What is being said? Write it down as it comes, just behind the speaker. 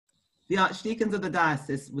The Archdeacons of the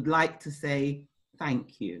Diocese would like to say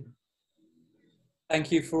thank you.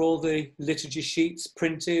 Thank you for all the liturgy sheets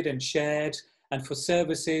printed and shared, and for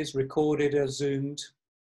services recorded or Zoomed.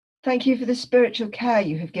 Thank you for the spiritual care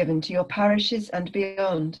you have given to your parishes and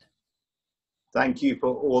beyond. Thank you for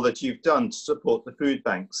all that you've done to support the food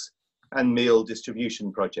banks and meal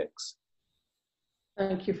distribution projects.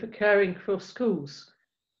 Thank you for caring for schools,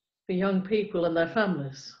 for young people and their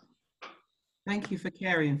families. Thank you for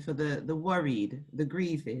caring for the worried, the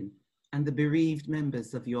grieving, and the bereaved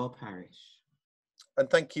members of your parish. And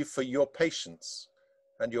thank you for your patience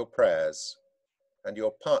and your prayers and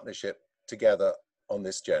your partnership together on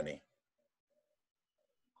this journey.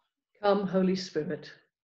 Come, Holy Spirit.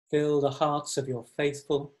 Fill the hearts of your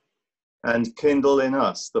faithful. And kindle in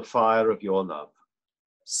us the fire of your love.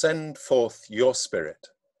 Send forth your Spirit.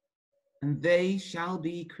 And they shall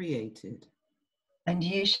be created. And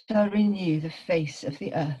you shall renew the face of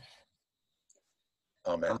the earth.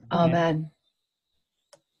 Amen. Amen.